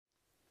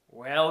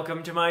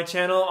Welcome to my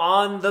channel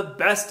on the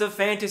best of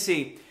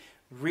fantasy.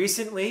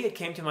 Recently, it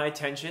came to my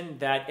attention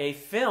that a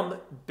film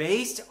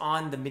based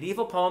on the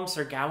medieval poem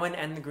Sir Gawain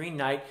and the Green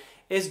Knight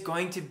is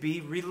going to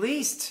be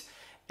released.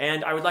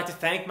 And I would like to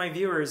thank my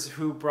viewers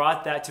who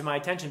brought that to my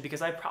attention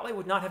because I probably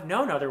would not have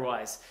known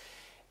otherwise.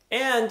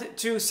 And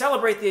to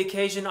celebrate the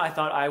occasion, I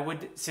thought I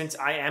would, since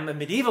I am a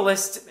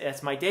medievalist,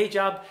 that's my day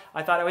job,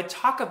 I thought I would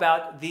talk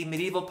about the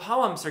medieval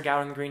poem Sir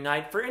Gawain and the Green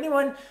Knight for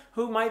anyone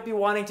who might be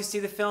wanting to see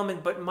the film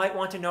but might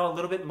want to know a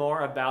little bit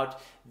more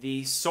about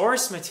the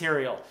source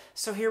material.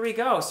 So here we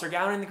go. Sir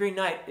Gawain and the Green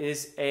Knight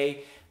is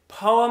a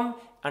poem,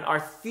 an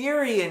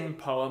Arthurian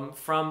poem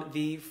from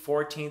the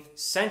 14th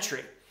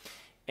century.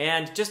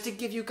 And just to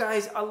give you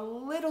guys a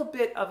little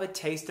bit of a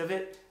taste of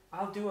it,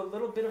 I'll do a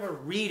little bit of a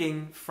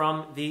reading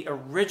from the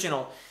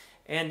original.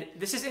 And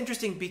this is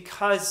interesting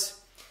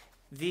because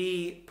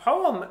the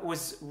poem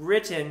was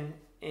written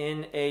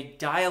in a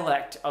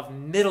dialect of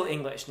Middle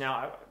English. Now,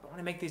 I want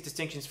to make these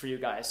distinctions for you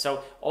guys.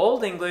 So,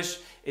 Old English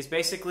is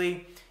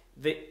basically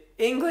the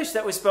English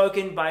that was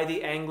spoken by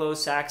the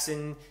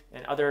Anglo-Saxon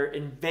and other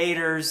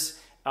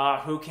invaders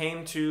who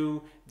came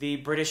to the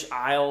British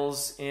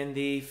Isles in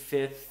the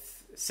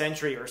 5th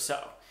century or so.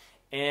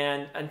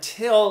 And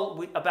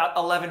until about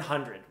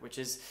 1100, which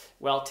is,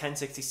 well,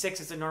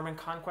 1066 is the Norman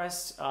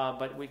conquest,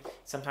 but we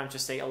sometimes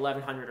just say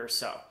 1100 or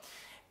so.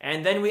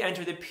 And then we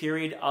enter the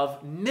period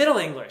of Middle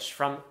English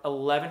from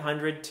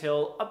 1100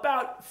 till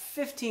about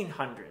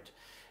 1500.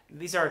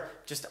 These are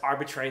just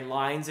arbitrary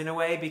lines in a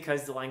way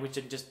because the language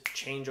didn't just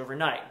change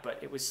overnight, but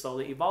it was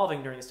slowly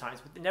evolving during these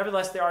times. But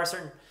nevertheless, there are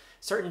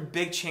certain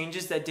big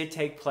changes that did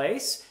take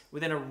place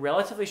within a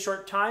relatively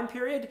short time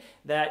period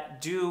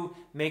that do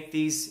make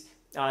these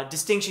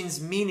distinctions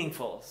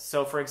meaningful.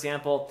 So, for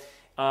example,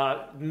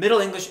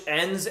 Middle English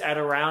ends at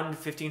around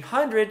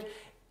 1500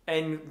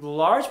 in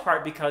large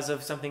part because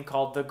of something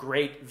called the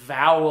Great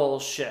Vowel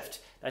Shift.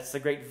 That's the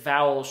Great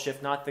Vowel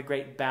Shift, not the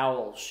Great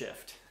Bowel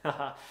Shift.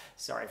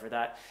 Sorry for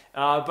that.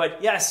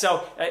 But yeah,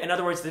 so in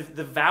other words,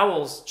 the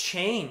vowels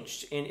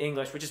changed in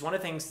English, which is one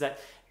of the things that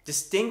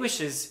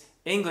distinguishes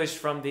English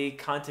from the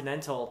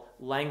continental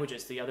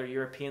languages, the other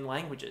European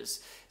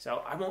languages.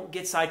 So I won't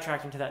get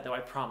sidetracked into that, though, I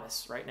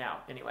promise, right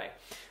now. Anyway,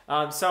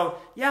 so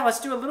yeah, let's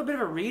do a little bit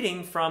of a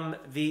reading from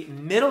the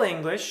Middle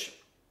English.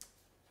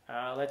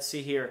 Let's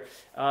see here.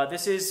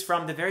 This is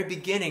from the very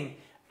beginning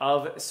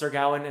of Sir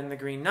Gawain and the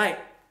Green Knight.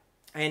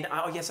 And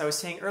yes, I was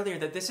saying earlier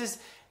that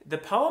the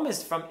poem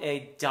is from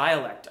a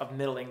dialect of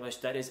Middle English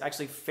that is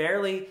actually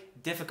fairly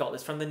difficult.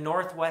 It's from the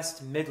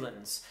Northwest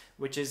Midlands,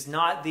 which is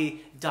not the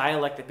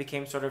dialect that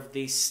became sort of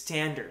the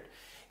standard.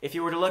 If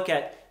you were to look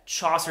at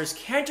Chaucer's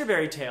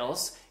Canterbury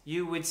Tales,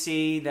 you would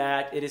see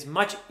that it is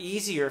much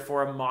easier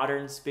for a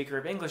modern speaker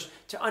of English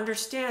to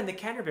understand the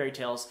Canterbury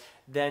Tales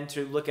than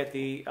to look at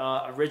the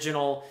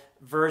original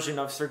version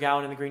of Sir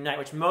Gawain and the Green Knight,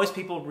 which most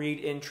people read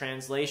in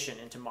translation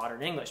into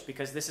modern English,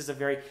 because this is a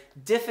very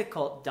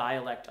difficult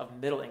dialect of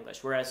Middle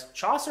English. Whereas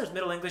Chaucer's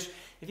Middle English,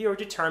 if you were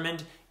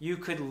determined, you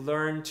could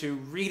learn to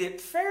read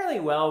it fairly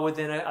well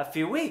within a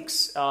few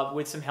weeks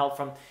with some help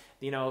from,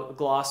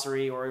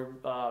 glossary or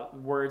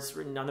words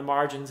written on the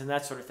margins and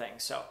that sort of thing.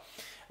 So,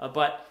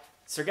 but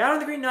Sir Gawain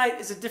and the Green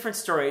Knight is a different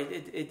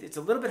story. It's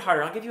a little bit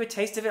harder. I'll give you a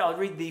taste of it. I'll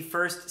read the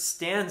first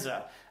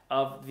stanza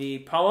of the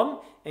poem,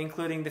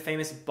 including the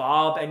famous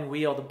bob and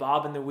wheel. The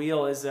bob and the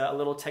wheel is a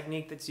little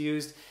technique that's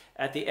used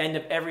at the end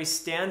of every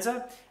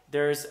stanza.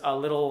 There's a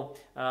little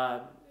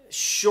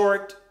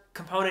short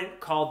component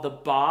called the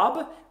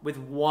bob with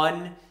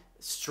one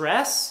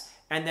stress,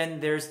 and then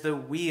there's the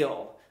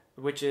wheel,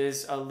 which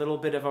is a little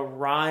bit of a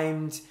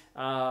rhymed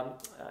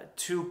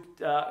two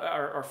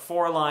or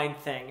four-line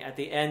thing at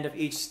the end of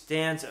each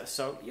stanza.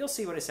 So you'll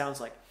see what it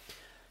sounds like.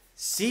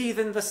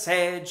 Seethen the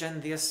siege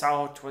and the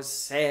assault was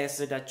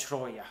seized at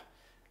Troia.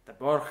 The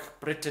burg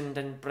Britain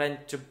and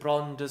brent to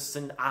Brondus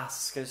and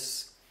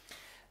Ascus.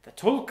 The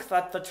tulk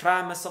that the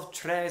tramus of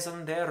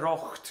treason there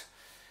rocht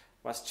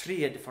was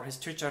treed for his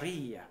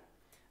treachery.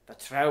 The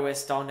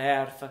trowest on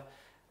earth,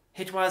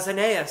 it was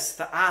Aeneas,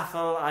 the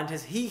Athel and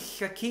his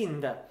heiche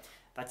kind,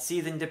 that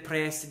seethen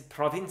depressed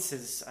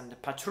provinces and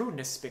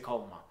patronus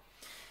become.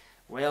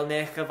 Well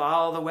nech of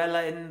all the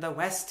wella in the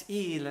West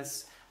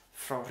Isles,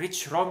 from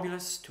rich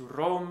Romulus to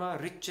Rome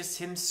riches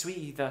him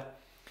Swede,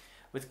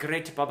 with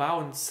great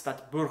bounds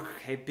that burg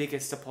he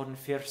biggest upon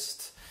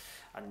first,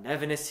 and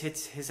nevenes hit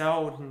his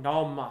own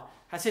nome,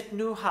 has it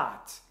new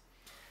heart.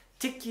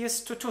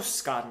 Ticius to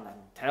Tuscan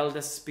and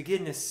Teldus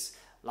beginnis,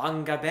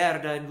 Langa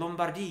Berda in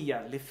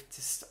Lombardia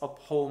liftest up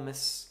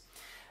homes,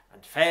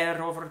 and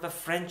fair over the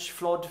French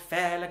flood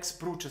Felix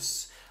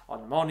Brutus,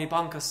 on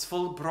Monibancus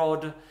full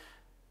broad,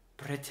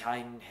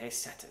 Bretagne he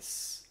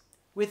settes,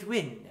 with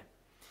wind.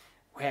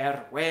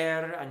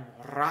 Where and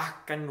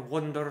rack and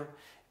wonder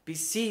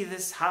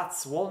beseethes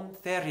hearts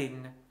want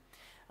therein,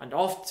 and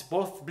oft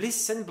both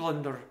bliss and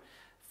blunder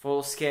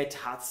full skate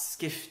hath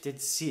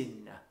skifted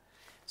sin.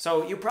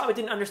 So you probably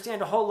didn't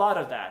understand a whole lot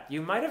of that.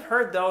 You might have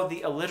heard, though,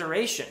 the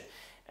alliteration,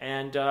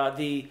 And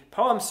the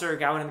poem Sir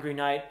Gawain and the Green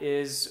Knight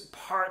is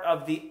part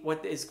of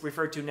what is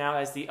referred to now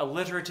as the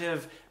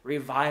alliterative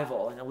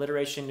revival. And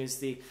alliteration is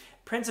the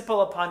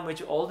principle upon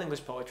which Old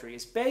English poetry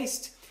is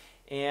based.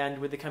 And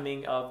with the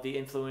coming of the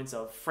influence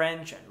of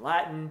French and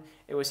Latin,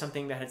 it was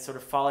something that had sort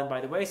of fallen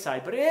by the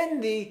wayside. But in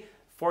the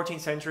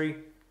 14th century,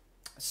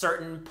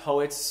 certain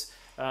poets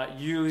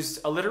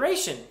used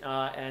alliteration.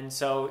 And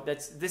so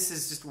this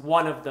is just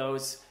one of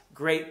those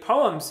great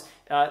poems.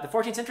 The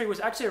 14th century was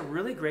actually a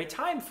really great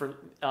time for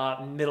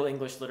Middle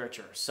English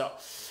literature. So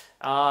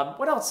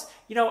what else?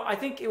 I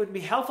think it would be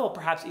helpful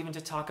perhaps even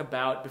to talk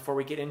about, before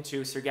we get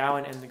into Sir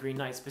Gawain and the Green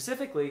Knight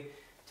specifically,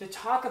 to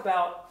talk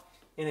about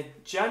in a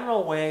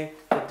general way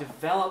the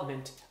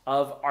development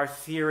of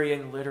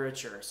Arthurian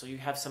literature. So you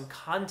have some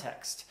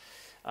context.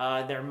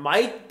 There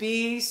might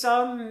be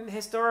some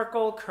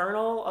historical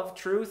kernel of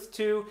truth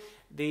to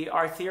the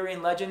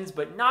Arthurian legends,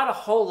 but not a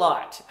whole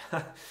lot.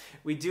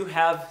 We do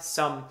have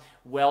some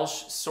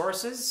Welsh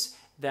sources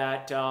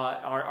that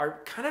are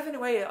kind of, in a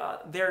way,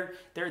 they're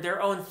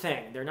their own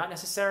thing. They're not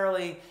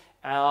necessarily,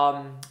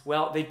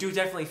 well, they do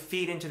definitely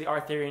feed into the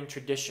Arthurian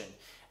tradition.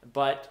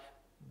 But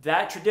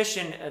that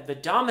tradition, the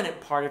dominant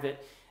part of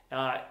it,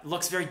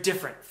 looks very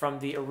different from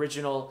the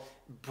original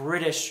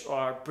British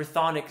or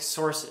Brythonic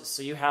sources.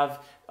 So you have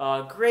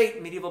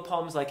great medieval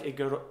poems like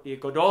Y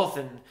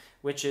Godolphin,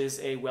 which is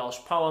a Welsh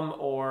poem,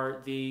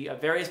 or the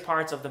various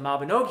parts of the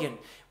Mabinogion,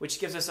 which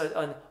gives us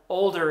an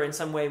older, in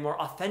some way more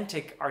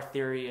authentic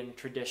Arthurian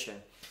tradition.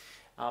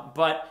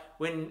 But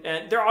when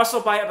there are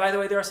also, by the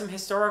way, there are some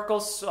historical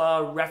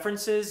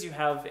references. You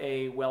have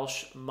a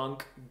Welsh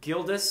monk,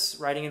 Gildas,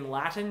 writing in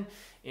Latin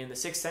in the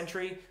 6th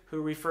century,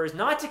 who refers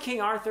not to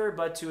King Arthur,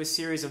 but to a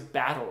series of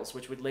battles,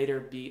 which would later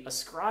be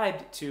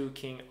ascribed to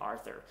King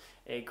Arthur,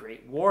 a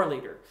great war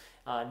leader.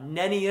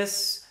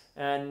 Nennius,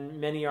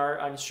 and many are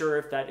unsure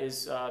if that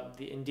is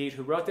indeed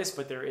who wrote this,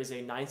 but there is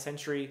a 9th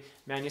century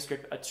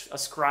manuscript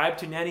ascribed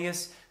to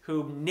Nennius,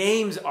 who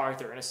names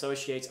Arthur and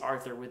associates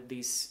Arthur with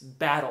these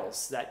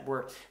battles that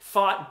were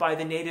fought by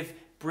the native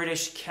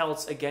British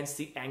Celts against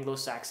the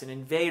Anglo-Saxon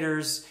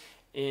invaders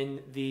in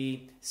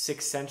the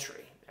 6th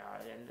century.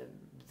 And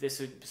this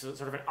was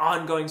sort of an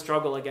ongoing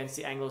struggle against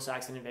the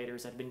Anglo-Saxon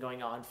invaders that had been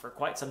going on for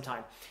quite some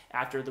time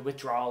after the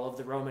withdrawal of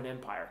the Roman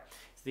Empire.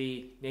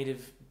 The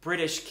native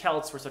British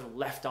Celts were sort of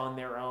left on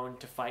their own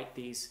to fight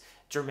these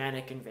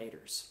Germanic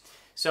invaders.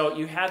 So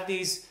you have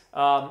these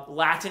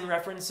Latin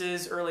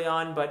references early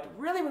on, but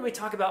really when we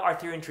talk about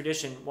Arthurian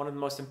tradition, one of the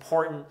most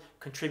important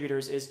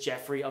contributors is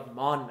Geoffrey of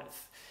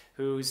Monmouth,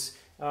 who's,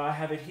 I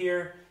have it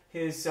here,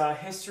 his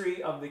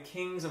History of the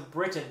Kings of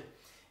Britain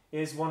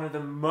is one of the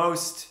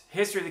most,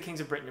 History of the Kings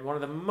of Britain, one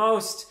of the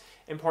most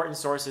important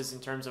sources in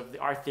terms of the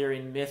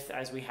Arthurian myth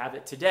as we have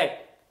it today.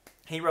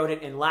 He wrote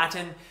it in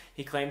Latin.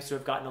 He claims to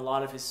have gotten a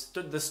lot of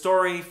the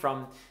story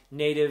from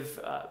native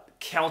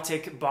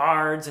Celtic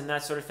bards and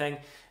that sort of thing.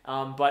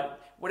 But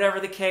whatever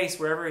the case,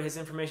 wherever his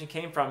information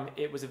came from,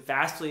 it was a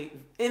vastly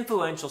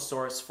influential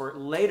source for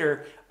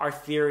later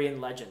Arthurian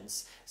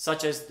legends,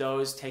 such as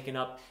those taken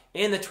up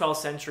in the 12th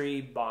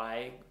century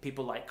by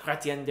people like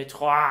Chrétien de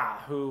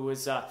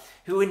Troyes,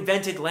 who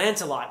invented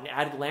Lancelot and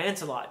added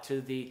Lancelot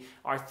to the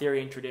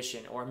Arthurian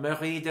tradition, or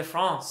Marie de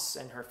France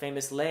and her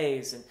famous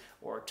lays,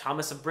 or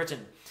Thomas of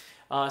Britain.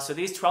 So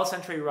these 12th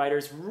century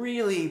writers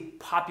really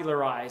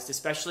popularized,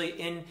 especially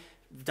in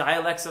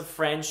dialects of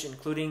French,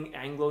 including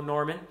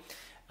Anglo-Norman,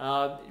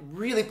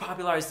 really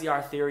popularized the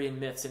Arthurian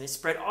myths, and it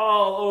spread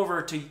all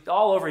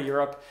over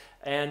Europe,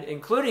 and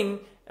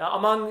including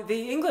among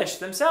the English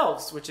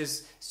themselves, which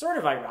is sort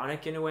of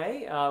ironic in a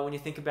way when you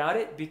think about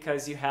it,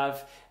 because you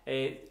have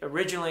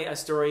originally a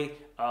story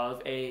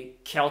of a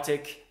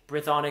Celtic,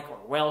 Brythonic, or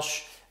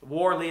Welsh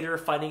war leader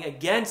fighting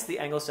against the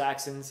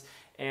Anglo-Saxons,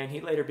 and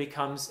he later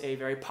becomes a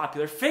very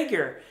popular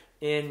figure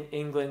in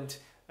England.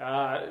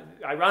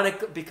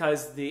 Ironic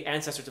because the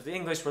ancestors of the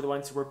English were the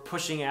ones who were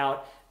pushing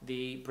out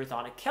the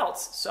Brythonic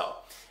Celts. So,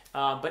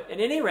 but at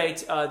any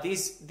rate,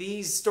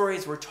 these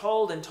stories were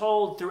told and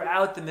told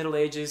throughout the Middle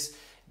Ages,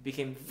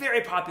 became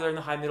very popular in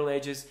the High Middle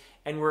Ages,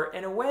 and were,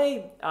 in a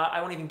way,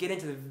 I won't even get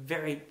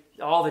into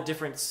all the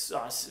different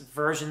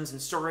versions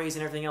and stories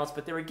and everything else,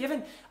 but they were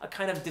given a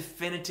kind of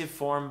definitive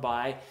form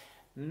by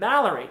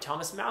Malory,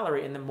 Thomas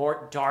Malory, in the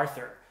Mort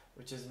d'Arthur,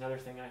 which is another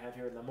thing I have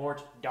here, the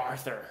Mort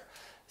d'Arthur.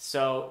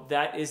 So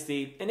that is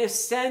in a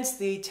sense,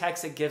 the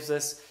text that gives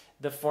us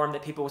the form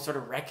that people would sort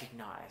of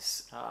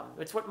recognize.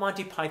 It's what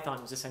Monty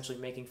Python was essentially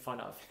making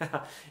fun of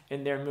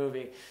in their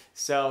movie.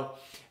 So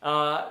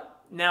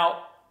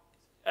now,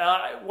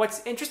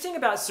 what's interesting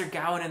about Sir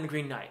Gawain and the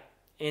Green Knight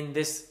in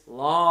this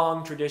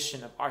long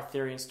tradition of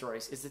Arthurian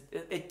stories is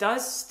that it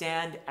does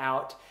stand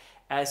out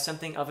as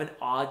something of an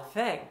odd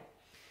thing.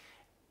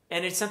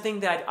 And it's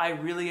something that I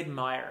really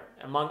admire.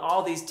 Among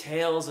all these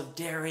tales of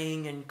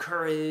daring and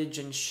courage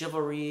and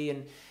chivalry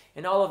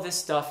and all of this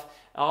stuff,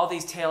 all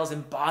these tales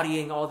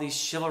embodying all these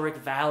chivalric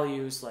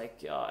values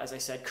like, as I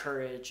said,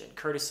 courage and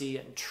courtesy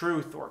and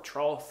truth or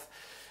troth,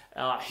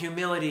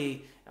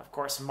 humility, of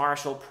course,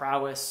 martial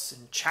prowess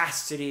and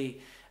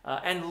chastity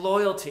and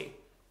loyalty.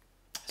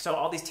 So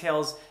all these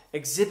tales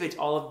exhibit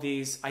all of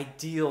these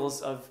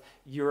ideals of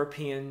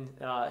European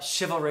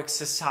chivalric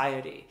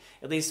society,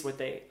 at least what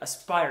they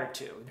aspired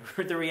to.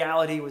 The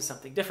reality was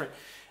something different.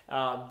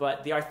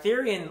 But the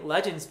Arthurian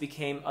legends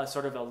became a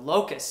sort of a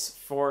locus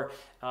for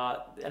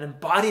an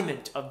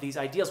embodiment of these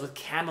ideals, with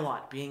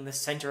Camelot being the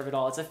center of it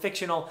all. It's a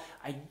fictional,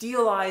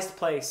 idealized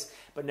place,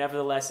 but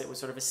nevertheless it was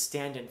sort of a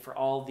stand-in for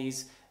all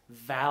these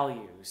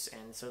values.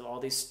 And so all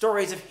these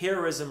stories of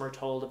heroism are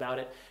told about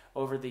it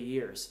over the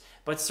years.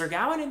 But Sir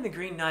Gawain and the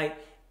Green Knight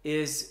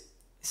is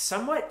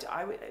somewhat,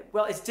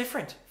 well, it's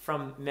different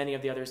from many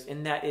of the others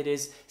in that it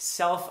is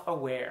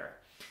self-aware.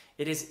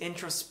 It is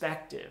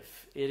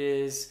introspective. It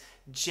is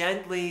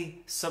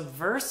gently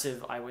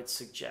subversive, I would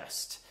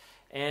suggest.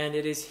 And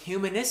it is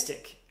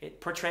humanistic.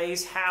 It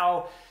portrays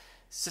how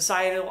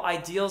societal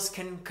ideals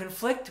can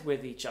conflict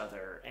with each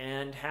other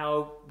and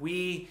how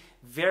we,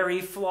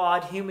 very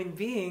flawed human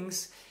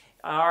beings,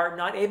 are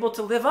not able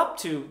to live up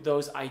to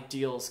those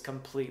ideals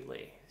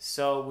completely.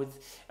 So,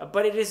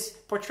 but it is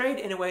portrayed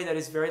in a way that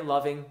is very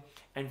loving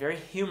and very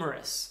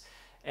humorous.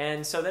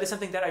 And so that is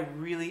something that I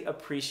really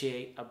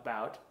appreciate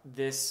about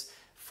this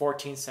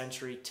 14th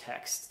century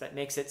text that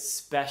makes it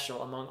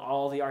special among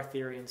all the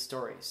Arthurian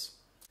stories.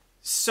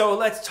 So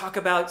let's talk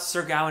about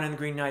Sir Gawain and the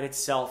Green Knight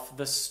itself,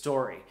 the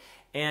story.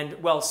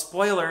 And, well,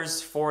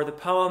 spoilers for the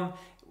poem.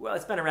 Well,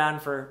 it's been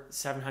around for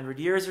 700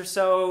 years or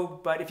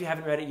so, but if you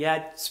haven't read it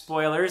yet,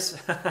 spoilers.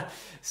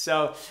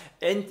 So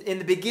in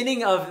the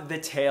beginning of the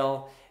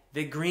tale,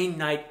 the Green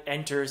Knight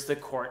enters the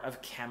court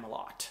of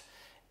Camelot.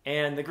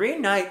 And the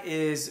Green Knight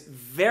is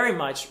very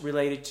much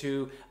related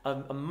to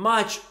a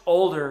much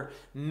older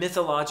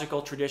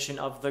mythological tradition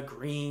of the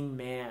Green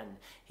Man.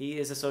 He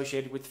is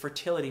associated with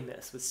fertility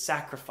myths, with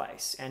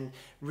sacrifice and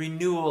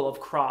renewal of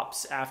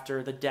crops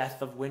after the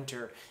death of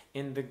winter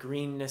in the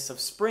greenness of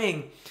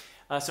spring.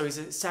 So he's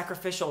a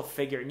sacrificial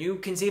figure. And you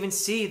can even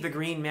see the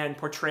Green Man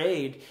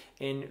portrayed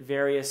in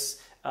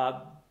various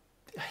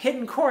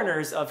hidden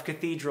corners of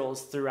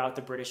cathedrals throughout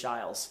the British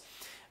Isles.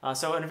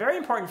 So a very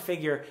important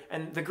figure,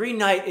 and the Green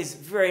Knight is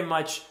very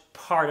much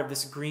part of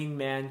this Green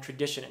Man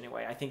tradition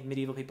anyway. I think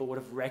medieval people would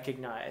have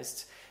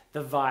recognized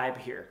the vibe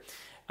here.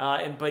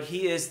 But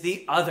he is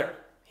the other.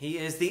 He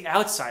is the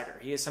outsider.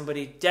 He is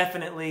somebody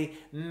definitely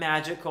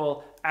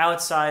magical,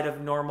 outside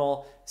of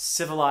normal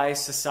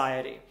civilized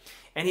society.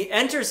 And he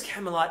enters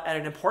Camelot at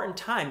an important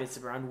time. It's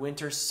around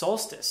winter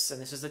solstice.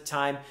 And this is a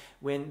time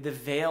when the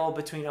veil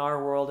between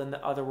our world and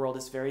the other world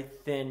is very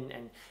thin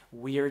and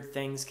weird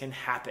things can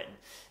happen.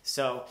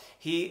 So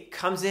he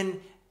comes in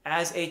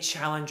as a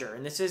challenger.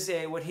 And this is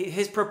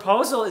his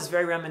proposal is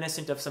very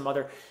reminiscent of some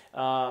other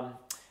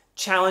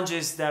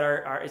challenges that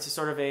it's a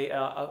sort of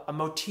a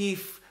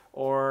motif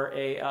or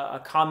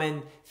a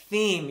common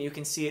theme. You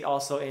can see it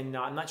also in,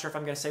 I'm not sure if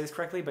I'm going to say this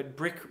correctly, but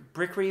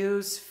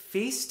Bricriu's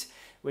Feast,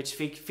 which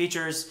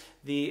features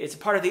it's a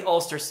part of the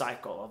Ulster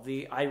cycle of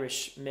the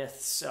Irish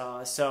myths.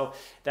 So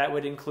that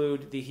would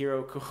include the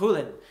hero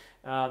Cuchulainn,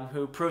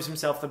 who proves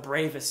himself the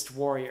bravest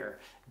warrior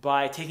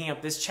by taking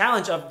up this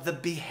challenge of the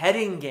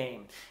beheading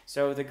game.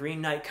 So the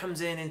Green Knight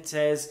comes in and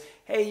says,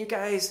 hey, you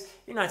guys,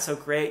 you're not so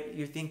great.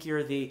 You think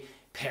you're the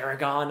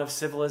paragon of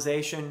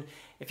civilization.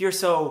 If you're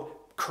so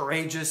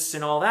courageous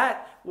and all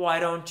that, why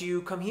don't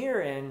you come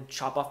here and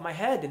chop off my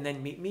head and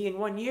then meet me in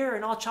 1 year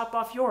and I'll chop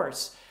off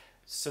yours.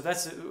 So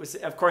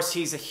of course,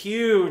 he's a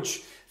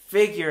huge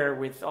figure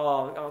with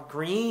all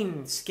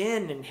green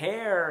skin and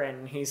hair,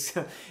 and he's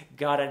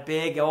got a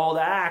big old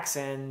axe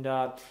and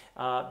a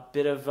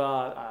bit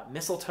of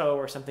mistletoe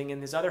or something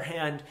in his other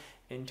hand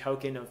in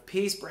token of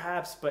peace,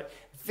 perhaps, but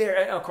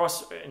of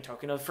course, in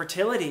token of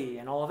fertility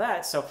and all of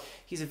that. So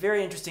he's a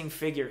very interesting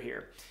figure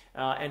here.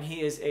 And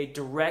he is a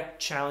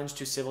direct challenge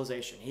to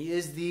civilization. He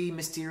is the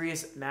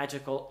mysterious,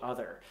 magical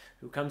other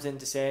who comes in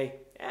to say,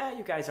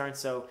 you guys aren't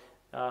so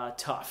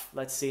tough.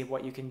 Let's see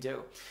what you can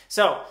do.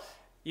 So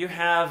you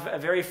have a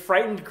very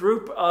frightened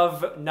group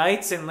of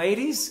knights and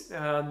ladies,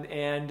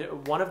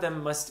 and one of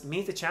them must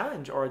meet the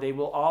challenge or they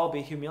will all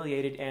be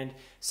humiliated, and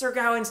Sir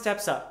Gawain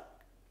steps up.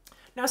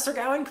 Now, Sir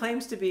Gawain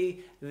claims to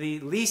be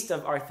the least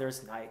of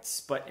Arthur's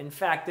knights, but in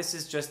fact, this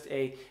is just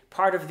a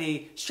part of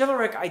the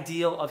chivalric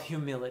ideal of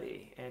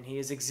humility, and he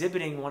is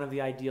exhibiting one of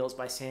the ideals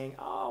by saying,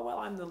 oh, well,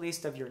 I'm the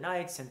least of your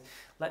knights, and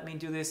let me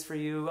do this for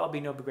you. I'll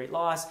be no great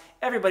loss.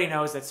 Everybody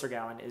knows that Sir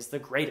Gawain is the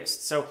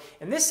greatest. So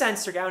in this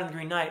sense, Sir Gawain and the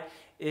Green Knight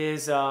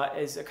is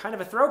a kind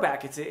of a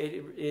throwback. It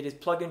is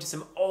plugged into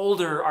some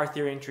older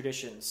Arthurian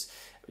traditions.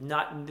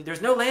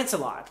 There's no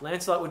Lancelot.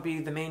 Lancelot would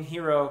be the main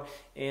hero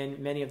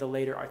in many of the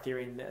later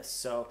Arthurian myths.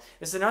 So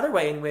this is another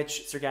way in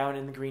which Sir Gawain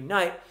and the Green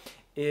Knight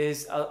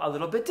is a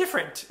little bit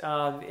different.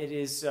 It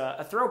is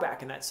a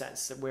throwback in that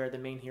sense, where the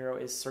main hero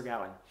is Sir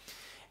Gawain.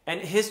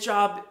 And his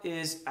job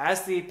is,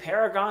 as the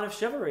paragon of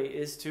chivalry,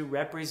 is to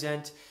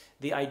represent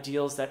the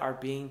ideals that are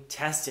being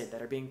tested,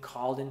 that are being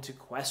called into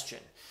question.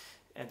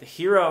 And the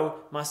hero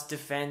must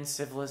defend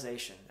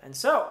civilization. And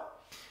so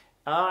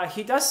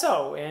he does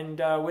so, and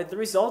with the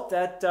result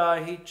that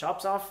he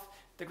chops off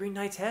the Green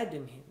Knight's head,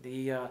 and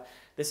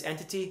this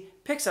entity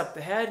picks up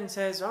the head and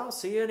says, "Oh, I'll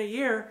see you in a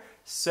year."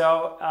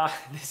 So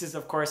this is,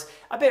 of course,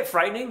 a bit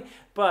frightening,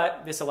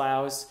 but this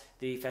allows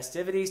the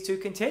festivities to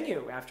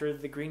continue after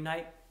the Green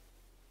Knight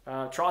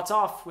trots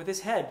off with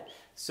his head.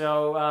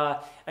 So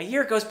a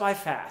year goes by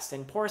fast,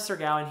 and poor Sir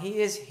Gawain,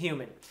 he is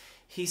human.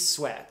 He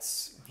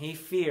sweats, he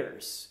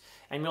fears,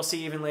 and we'll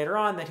see even later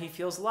on that he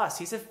feels lust.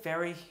 He's a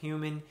very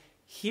human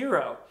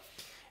hero.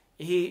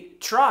 He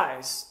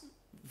tries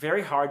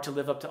very hard to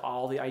live up to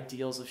all the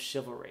ideals of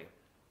chivalry.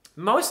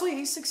 Mostly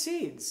he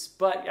succeeds,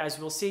 but as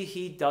we'll see,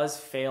 he does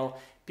fail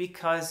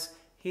because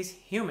he's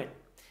human.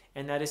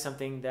 And that is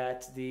something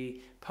that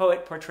the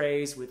poet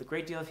portrays with a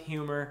great deal of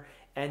humor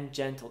and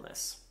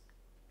gentleness.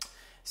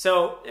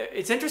 So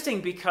it's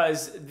interesting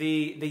because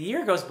the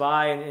year goes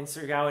by, and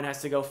Sir Gawain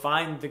has to go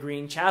find the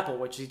Green Chapel,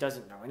 which he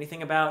doesn't know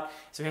anything about,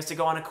 so he has to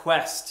go on a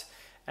quest.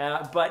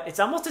 But it's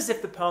almost as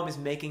if the poem is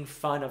making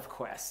fun of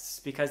quests,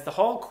 because the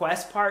whole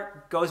quest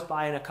part goes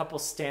by in a couple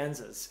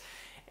stanzas.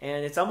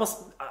 And it's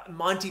almost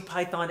Monty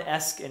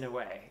Python-esque in a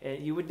way.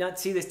 You would not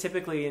see this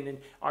typically in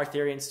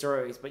Arthurian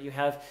stories, but you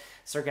have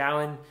Sir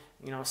Gawain,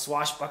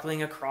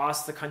 swashbuckling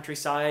across the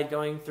countryside,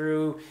 going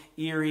through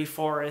eerie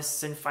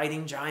forests and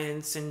fighting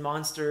giants and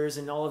monsters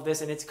and all of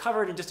this, and it's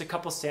covered in just a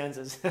couple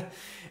stanzas.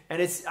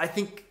 And it's, I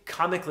think,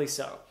 comically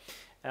so,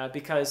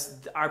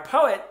 because our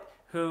poet,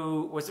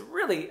 who was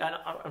really,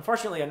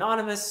 unfortunately,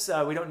 anonymous.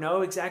 We don't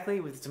know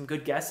exactly, with some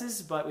good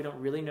guesses, but we don't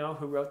really know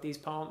who wrote these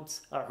poems,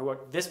 or who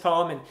wrote this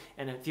poem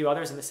and a few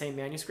others in the same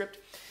manuscript.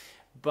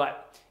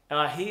 But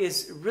he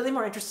is really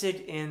more interested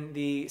in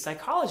the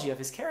psychology of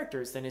his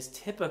characters than is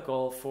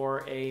typical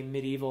for a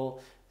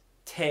medieval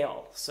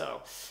tale.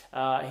 So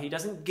he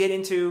doesn't get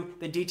into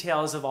the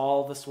details of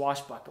all the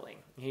swashbuckling.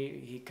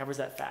 He covers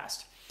that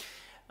fast.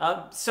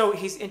 So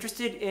he's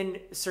interested in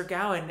Sir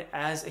Gawain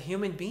as a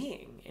human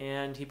being,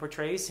 and he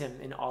portrays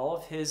him in all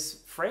of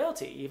his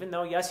frailty, even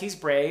though, yes, he's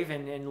brave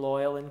and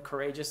loyal and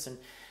courageous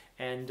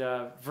and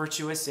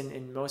virtuous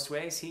in most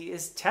ways. He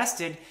is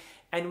tested,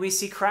 and we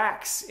see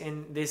cracks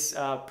in this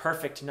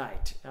perfect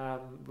knight,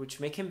 which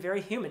make him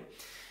very human.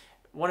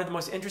 One of the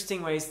most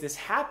interesting ways this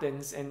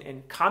happens,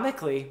 and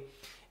comically,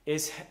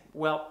 is,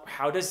 well,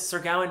 how does Sir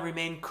Gawain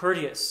remain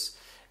courteous?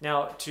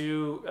 Now,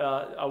 to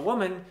a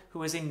woman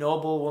who is a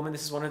noble woman,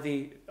 this is one of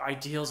the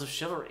ideals of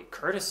chivalry,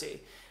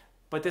 courtesy.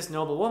 But this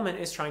noble woman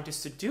is trying to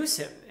seduce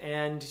him,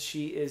 and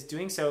she is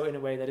doing so in a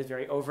way that is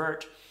very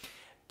overt.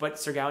 But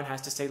Sir Gawain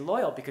has to stay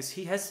loyal, because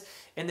he has,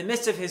 in the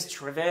midst of his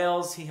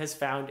travails, he has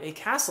found a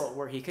castle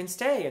where he can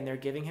stay, and they're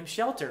giving him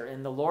shelter.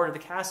 And the lord of the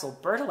castle,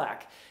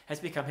 Bertilac, has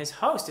become his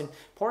host. And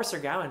poor Sir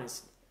Gawain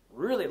is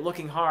really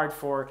looking hard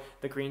for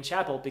the Green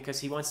Chapel,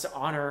 because he wants to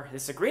honor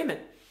this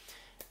agreement.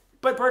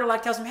 But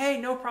Bertilac tells him, hey,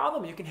 no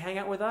problem, you can hang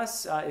out with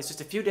us. It's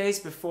just a few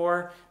days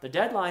before the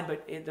deadline,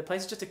 but the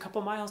place is just a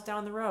couple miles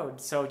down the road.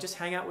 So just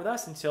hang out with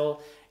us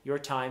until your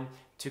time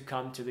to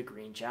come to the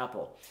Green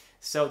Chapel.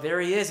 So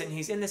there he is, and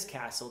he's in this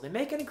castle. They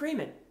make an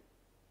agreement.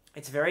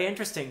 It's very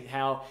interesting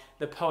how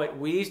the poet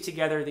weaves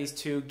together these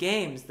two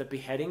games, the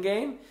beheading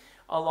game,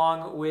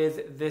 along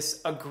with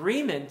this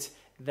agreement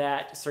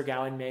that Sir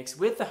Gawain makes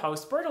with the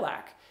host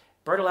Bertilac.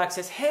 Bertilac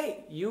says,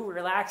 hey, you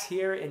relax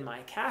here in my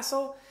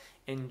castle.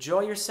 Enjoy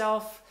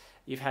yourself.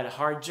 You've had a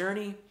hard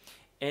journey,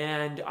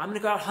 and I'm going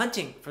to go out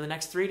hunting for the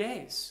next 3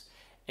 days.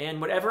 And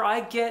whatever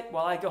I get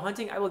while I go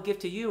hunting, I will give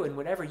to you. And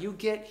whatever you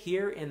get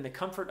here in the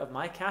comfort of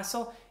my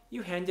castle,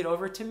 you hand it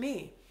over to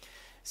me.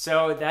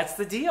 So that's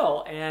the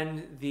deal.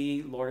 And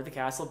the lord of the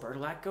castle,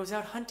 Bertilac, goes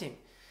out hunting.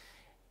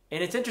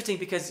 And it's interesting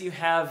because you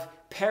have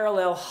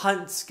parallel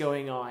hunts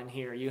going on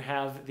here. You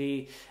have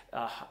the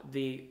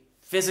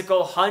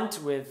physical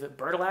hunt with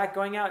Bertilac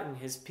going out and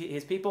his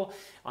people.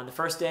 On the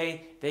first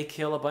day, they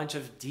kill a bunch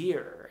of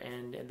deer,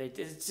 and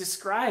it's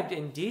described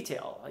in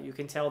detail. You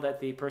can tell that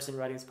the person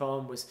writing this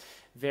poem was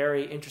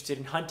very interested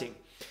in hunting.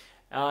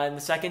 On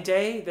the second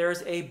day,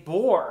 there's a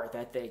boar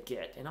that they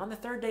get, and on the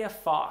third day, a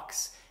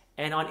fox.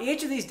 And on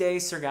each of these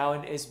days, Sir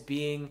Gawain is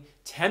being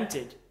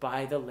tempted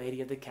by the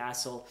lady of the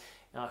castle,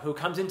 who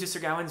comes into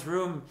Sir Gawain's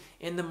room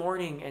in the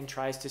morning and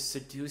tries to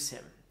seduce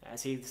him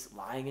as he's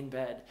lying in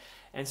bed.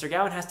 And Sir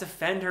Gawain has to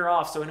fend her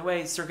off. So in a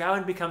way, Sir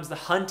Gawain becomes the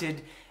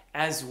hunted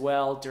as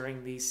well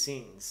during these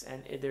scenes.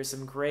 And there's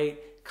some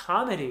great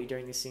comedy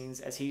during these scenes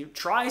as he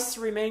tries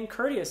to remain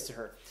courteous to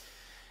her.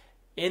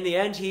 In the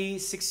end, he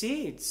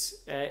succeeds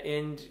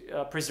in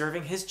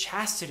preserving his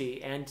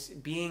chastity and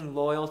being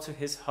loyal to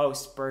his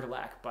host,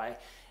 Bertilac, by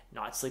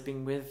not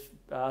sleeping with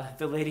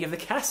the lady of the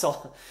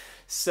castle.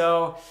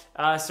 So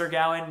Sir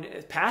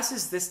Gawain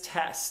passes this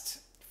test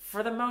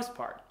for the most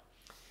part.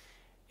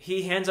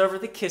 He hands over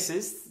the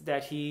kisses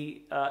that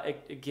he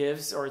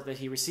gives, or that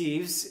he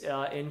receives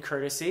in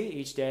courtesy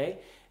each day.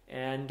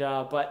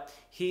 But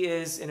he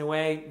is, in a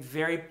way,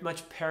 very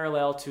much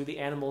parallel to the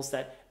animals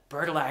that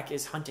Bertilac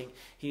is hunting.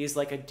 He is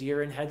like a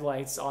deer in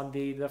headlights on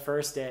the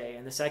first day.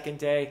 And the second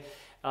day,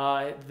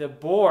 the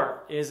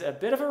boar is a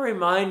bit of a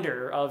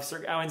reminder of Sir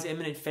Gawain's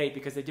imminent fate,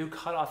 because they do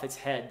cut off its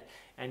head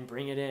and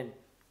bring it in.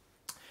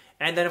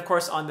 And then, of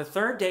course, on the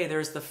third day,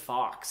 there's the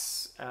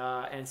fox.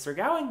 And Sir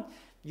Gawain,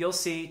 you'll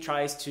see,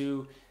 tries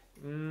to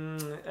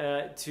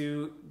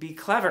be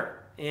clever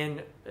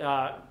in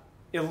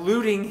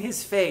eluding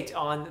his fate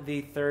on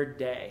the third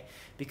day.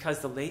 Because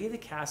the lady of the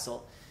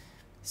castle,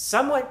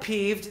 somewhat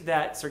peeved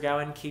that Sir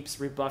Gawain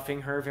keeps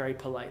rebuffing her very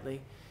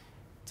politely,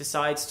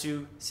 decides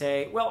to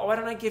say, well, why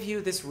don't I give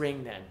you this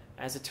ring then,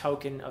 as a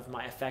token of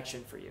my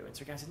affection for you? And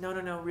Sir Gawain said,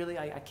 no, really,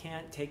 I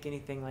can't take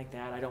anything like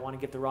that. I don't want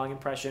to give the wrong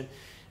impression,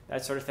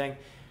 that sort of thing.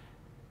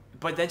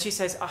 But then she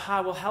says,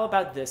 aha, well, how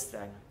about this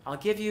then? I'll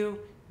give you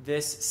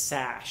this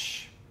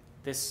sash,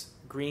 this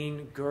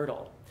green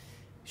girdle.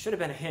 Should have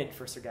been a hint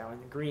for Sir Gawain,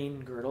 the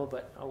green girdle,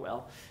 but oh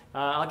well.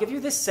 I'll give you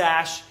this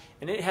sash,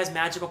 and it has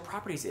magical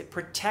properties. It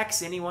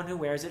protects anyone who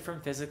wears it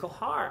from physical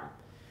harm.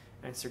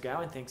 And Sir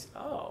Gawain thinks,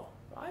 oh,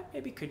 I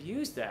maybe could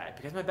use that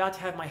because I'm about to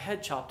have my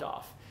head chopped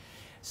off.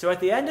 So at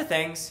the end of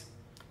things,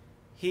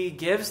 he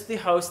gives the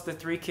host the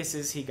 3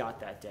 kisses he got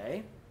that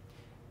day,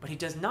 but he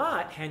does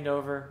not hand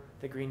over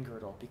the green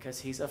girdle because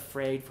he's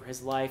afraid for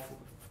his life,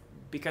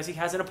 because he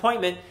has an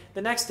appointment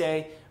the next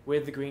day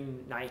with the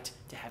Green Knight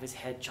to have his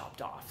head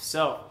chopped off.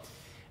 So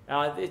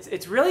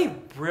it's really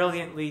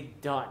brilliantly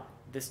done,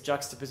 this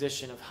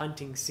juxtaposition of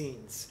hunting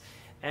scenes.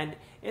 And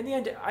in the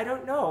end, I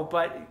don't know,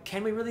 but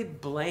can we really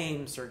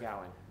blame Sir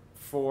Gawain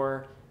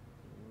for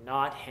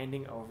not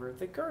handing over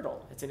the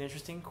girdle? It's an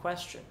interesting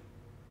question.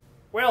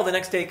 Well, the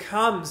next day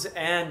comes,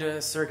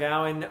 and Sir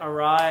Gawain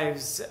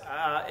arrives.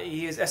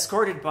 He is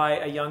escorted by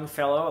a young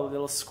fellow, a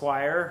little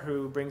squire,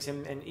 who brings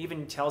him and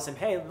even tells him,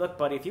 hey, look,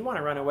 buddy, if you want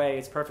to run away,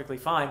 it's perfectly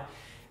fine.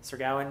 Sir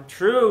Gawain,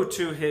 true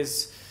to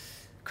his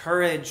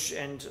courage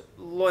and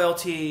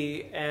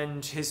loyalty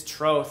and his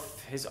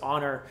troth, his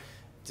honor,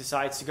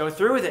 decides to go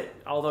through with it.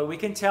 Although we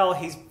can tell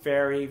he's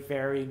very,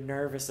 very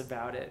nervous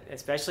about it,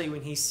 especially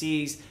when he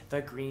sees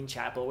the Green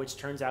Chapel, which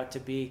turns out to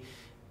be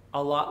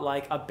a lot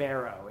like a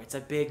barrow. It's a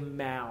big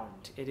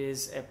mound. It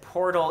is a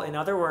portal, in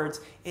other words,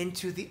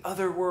 into the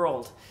other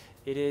world.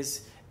 It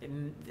is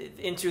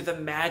into the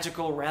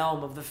magical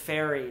realm of the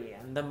fairy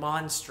and the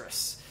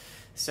monstrous.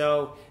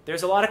 So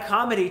there's a lot of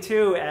comedy,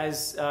 too,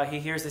 as he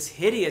hears this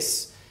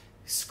hideous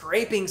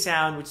scraping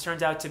sound, which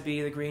turns out to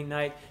be the Green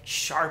Knight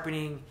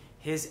sharpening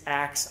his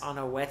axe on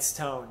a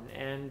whetstone.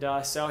 And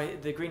so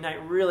the Green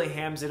Knight really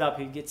hams it up.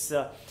 He gets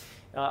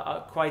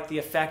quite the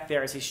effect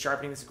there as he's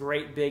sharpening this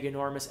great, big,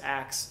 enormous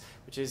axe,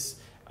 which is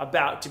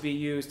about to be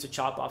used to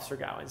chop off Sir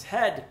Gawain's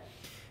head.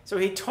 So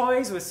he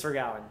toys with Sir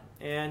Gawain,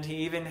 and he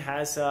even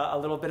has a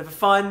little bit of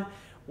fun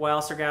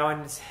while Sir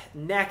Gawain's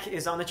neck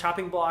is on the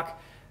chopping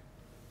block.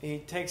 He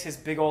takes his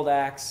big old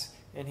axe,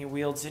 and he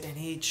wields it, and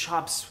he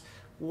chops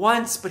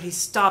once, but he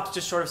stops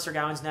just short of Sir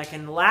Gawain's neck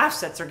and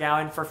laughs at Sir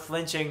Gawain for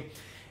flinching,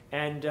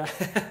 and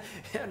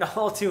an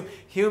all too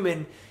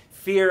human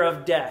fear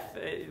of death,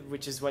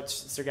 which is what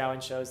Sir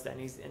Gawain shows then.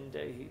 He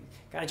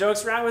kind of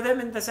jokes around with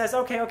him and says,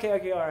 okay, all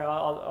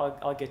right,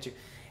 I'll get you.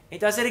 He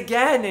does it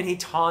again, and he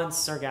taunts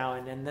Sir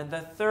Gawain. And then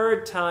the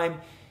third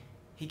time,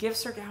 he gives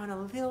Sir Gawain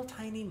a little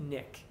tiny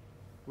nick,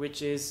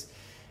 which is,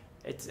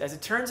 as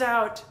it turns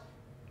out,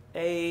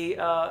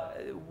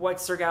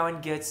 what Sir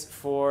Gawain gets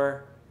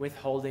for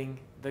withholding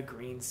the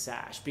green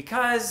sash.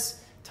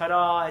 Because,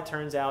 ta-da, it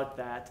turns out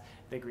that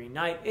the Green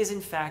Knight is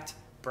in fact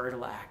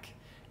Bertilac.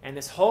 And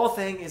this whole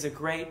thing is a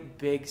great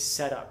big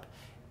setup.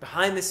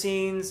 Behind the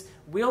scenes,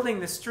 wielding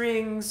the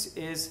strings,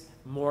 is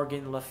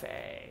Morgan Le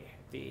Fay,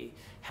 the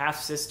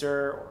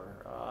half-sister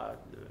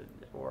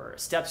or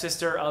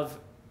stepsister of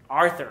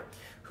Arthur,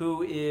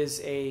 who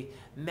is a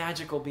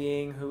magical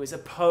being who is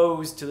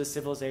opposed to the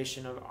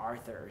civilization of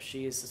Arthur.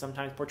 She is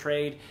sometimes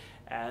portrayed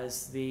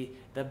as the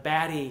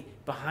baddie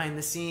behind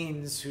the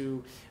scenes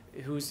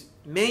whose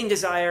main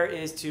desire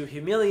is to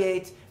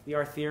humiliate the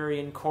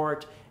Arthurian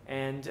court.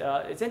 And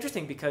it's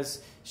interesting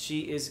because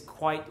she is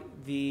quite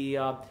the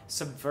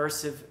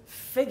subversive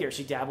figure.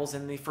 She dabbles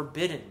in the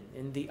forbidden,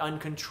 in the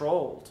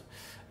uncontrolled,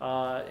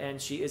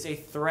 and she is a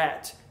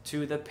threat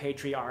to the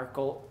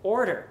patriarchal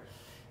order.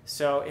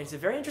 So it's a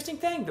very interesting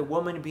thing, the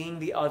woman being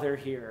the other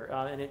here.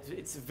 And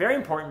it's very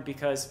important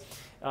because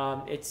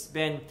it's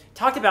been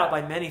talked about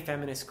by many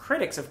feminist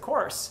critics, of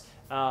course.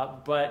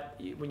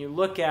 But when you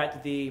look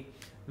at the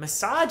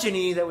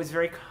misogyny that was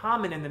very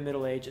common in the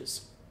Middle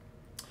Ages,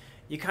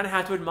 you kind of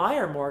have to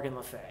admire Morgan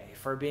Le Fay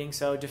for being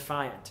so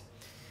defiant.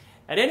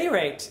 At any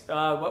rate,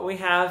 what we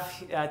have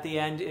at the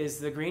end is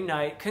the Green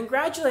Knight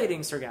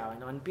congratulating Sir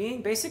Gawain on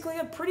being basically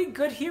a pretty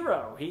good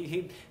hero.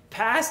 He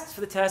passed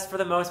for the test for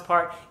the most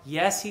part.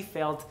 Yes, he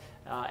failed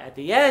at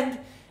the end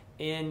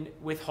in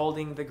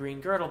withholding the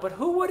green girdle, but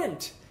who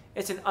wouldn't?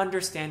 It's an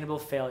understandable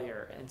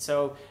failure. And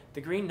so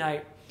the Green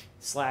Knight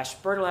 /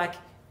 Bertilac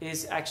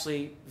is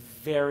actually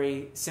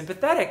very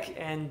sympathetic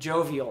and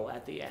jovial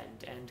at the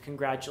end and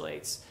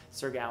congratulates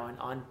Sir Gawain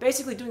on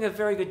basically doing a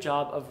very good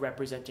job of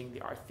representing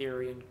the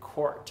Arthurian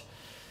court.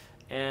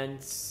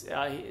 And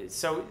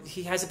so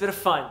he has a bit of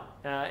fun,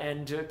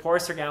 and poor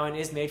Sir Gawain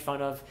is made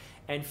fun of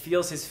and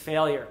feels his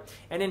failure.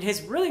 And in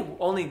his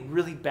only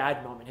really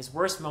bad moment, his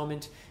worst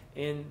moment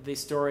in the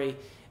story,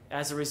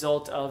 as a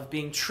result of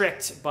being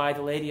tricked by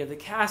the lady of the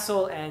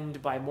castle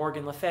and by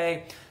Morgan Le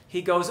Fay,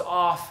 he goes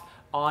off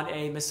on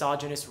a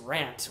misogynist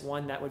rant,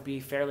 one that would be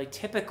fairly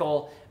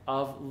typical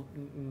of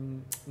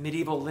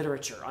medieval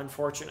literature,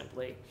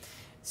 unfortunately.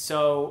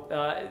 So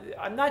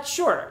I'm not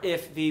sure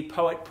if the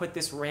poet put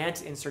this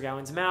rant in Sir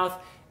Gawain's mouth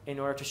in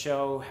order to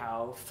show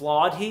how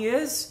flawed he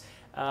is,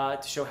 to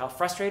show how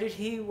frustrated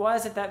he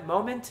was at that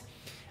moment.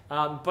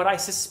 But I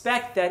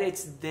suspect that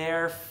it's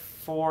there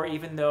for,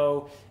 even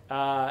though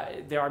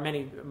there are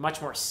many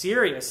much more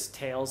serious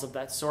tales of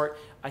that sort,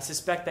 I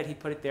suspect that he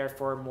put it there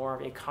for more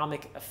of a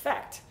comic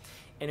effect.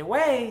 In a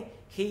way,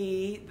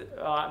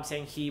 I'm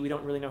saying he, we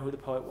don't really know who the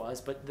poet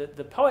was, but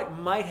the poet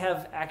might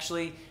have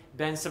actually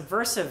been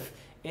subversive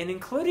in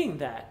including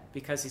that,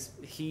 because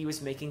he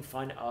was making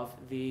fun of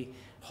the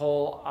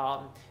whole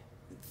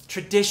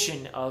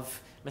tradition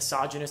of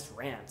misogynist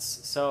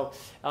rants. So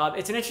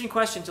it's an interesting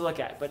question to look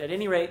at, but at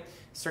any rate,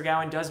 Sir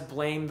Gawain does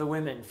blame the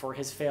women for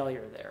his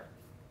failure there.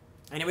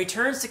 And he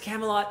returns to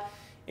Camelot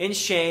in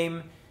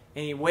shame,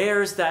 and he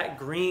wears that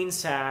green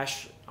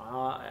sash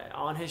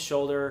on his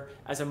shoulder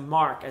as a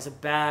mark, as a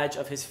badge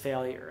of his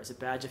failure, as a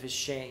badge of his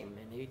shame.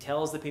 And he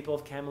tells the people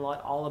of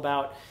Camelot all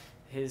about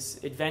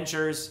his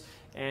adventures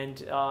and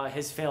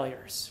his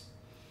failures.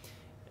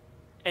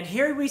 And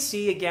here we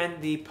see again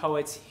the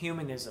poet's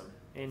humanism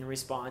in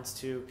response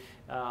to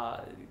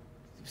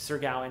Sir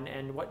Gawain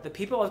and what the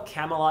people of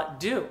Camelot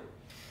do.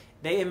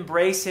 They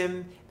embrace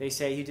him, they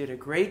say, "You did a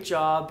great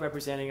job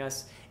representing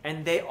us,"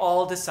 and they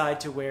all decide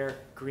to wear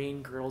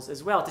green girdles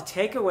as well, to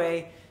take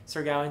away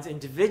Sir Gawain's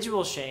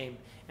individual shame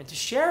and to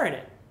share in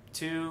it,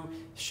 to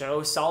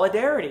show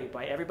solidarity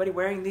by everybody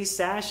wearing these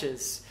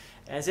sashes,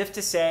 as if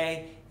to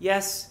say,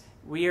 yes,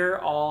 we're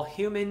all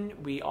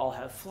human, we all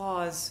have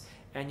flaws,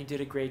 and you did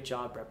a great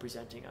job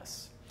representing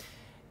us.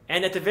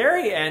 And at the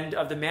very end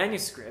of the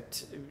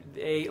manuscript,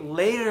 a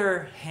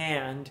later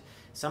hand,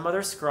 some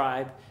other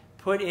scribe,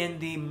 put in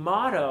the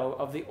motto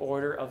of the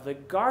Order of the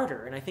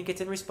Garter. And I think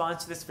it's in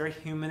response to this very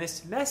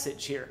humanist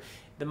message here.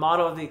 The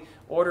motto of the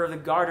Order of the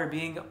Garter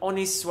being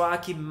 "Honi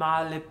soit qui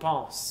mal le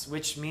pense,"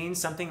 which means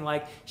something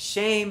like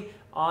shame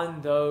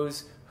on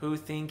those who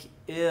think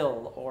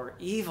ill or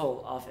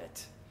evil of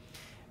it.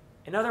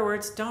 In other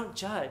words, don't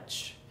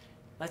judge.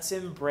 Let's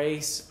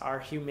embrace our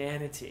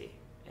humanity.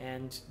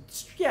 And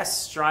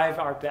yes, strive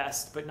our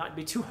best, but not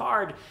be too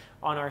hard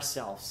on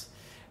ourselves.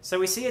 So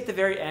we see at the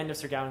very end of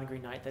Sir Gawain and the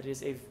Green Knight that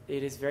it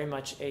is very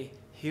much a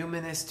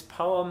humanist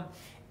poem.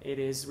 It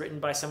is written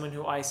by someone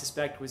who I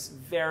suspect was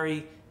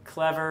very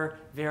clever,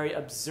 very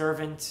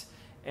observant,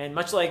 and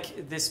much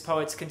like this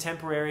poet's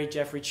contemporary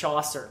Geoffrey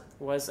Chaucer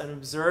was an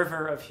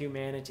observer of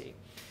humanity.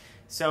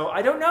 So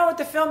I don't know what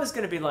the film is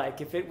going to be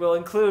like, if it will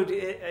include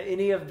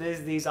any of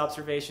these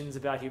observations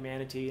about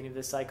humanity, any of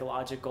the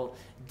psychological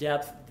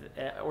depth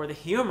or the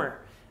humor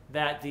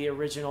that the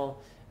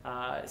original,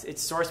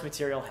 its source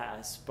material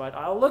has. But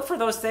I'll look for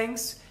those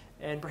things,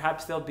 and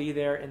perhaps they'll be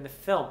there in the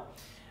film.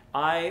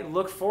 I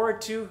look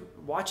forward to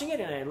watching it,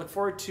 and I look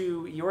forward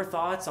to your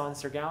thoughts on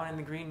Sir Gawain and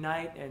the Green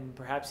Knight, and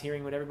perhaps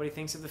hearing what everybody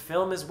thinks of the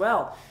film as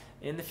well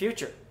in the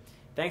future.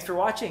 Thanks for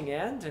watching,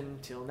 and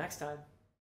until next time.